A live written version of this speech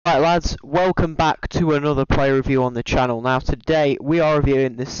Right lads, welcome back to another player review on the channel. Now today we are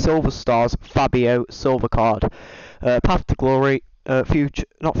reviewing this Silver Stars Fabio Silva card. Path to Glory,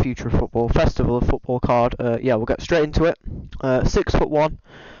 not Future Football, Festival of Football card. Yeah, we'll get straight into it. 6'1",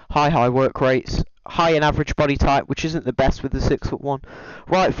 high work rates, high in average body type, which isn't the best with the 6'1".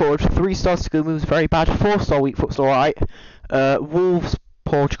 Right forward, 3-star skill moves, very bad. 4-star weak foot's alright. Wolves,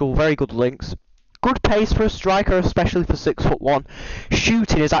 Portugal, very good links. Good pace for a striker, especially for 6'1".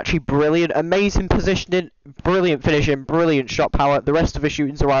 Shooting is actually brilliant. Amazing positioning, brilliant finishing, brilliant shot power. The rest of his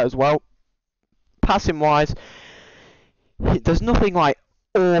shooting's alright as well. Passing wise, there's nothing like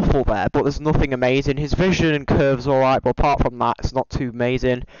awful there, but there's nothing amazing. His vision and curves alright, but apart from that, it's not too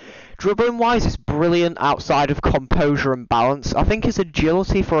amazing. Dribbling wise, it's brilliant outside of composure and balance. I think his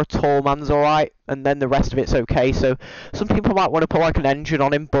agility for a tall man's alright, and then the rest of it's okay. So some people might want to put like an engine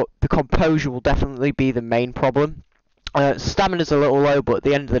on him, but the composure will definitely be the main problem. Stamina's a little low, but at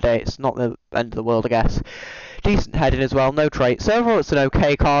the end of the day, it's not the end of the world, I guess. Decent heading as well, no traits. So overall, it's an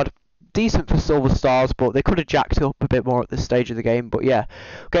okay card. Decent for Silver Stars, but they could have jacked it up a bit more at this stage of the game. But yeah,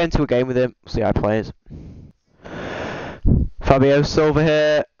 get into a game with him, see how he plays. Fabio Silva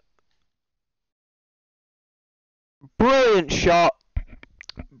here. Brilliant shot.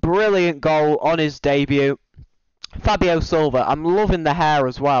 Brilliant goal on his debut. Fabio Silva, I'm loving the hair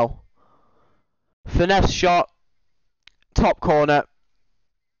as well. Finesse shot. Top corner.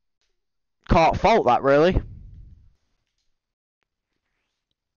 Can't fault that, really.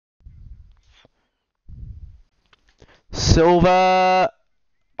 Silva.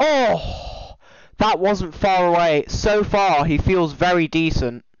 Oh! That wasn't far away. So far, he feels very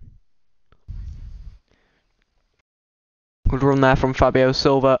decent. Good run there from Fabio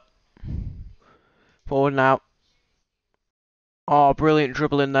Silva. Forward now. Oh, brilliant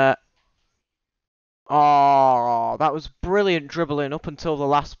dribbling there. Oh, that was brilliant dribbling up until the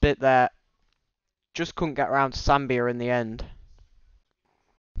last bit there. Just couldn't get around to Sambia in the end.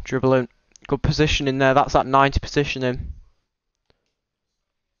 Dribbling. Good positioning there. That's that 90 positioning.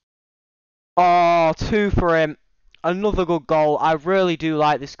 Oh, 2 for him. Another good goal. I really do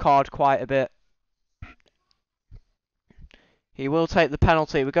like this card quite a bit. He will take the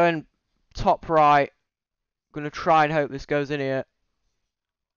penalty. We're going top right. Going to try and hope this goes in here.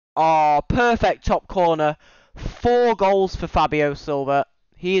 Oh, perfect top corner. 4 goals for Fabio Silva.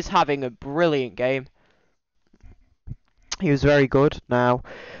 He is having a brilliant game. He was very good. Now,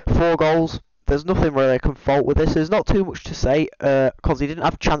 4 goals. There's nothing really I can fault with this. There's not too much to say because he didn't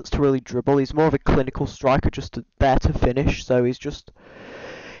have a chance to really dribble. He's more of a clinical striker, just there to finish. So he's just...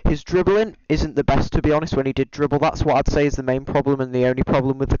 His dribbling isn't the best, to be honest, when he did dribble. That's what I'd say is the main problem and the only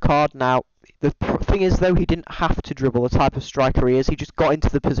problem with the card. Now, the thing is, though, he didn't have to dribble the type of striker he is. He just got into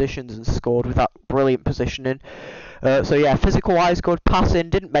the positions and scored with that brilliant positioning. So, yeah, physical-wise, good.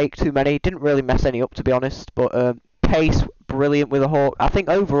 Passing, didn't make too many. Didn't really mess any up, to be honest. But pace, brilliant with a hawk. I think,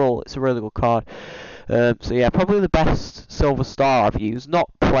 overall, it's a really good card. So, yeah, probably the best Silver Star I've used. Not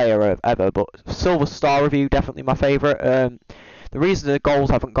player ever, but Silver Star review, definitely my favourite. The reason the goals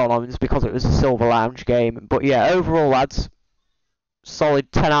haven't gone on is because it was a Silver Lounge game. But yeah, overall, lads, solid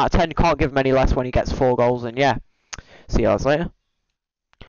 10 out of 10. Can't give him any less when he gets 4 goals. And yeah, see you guys later.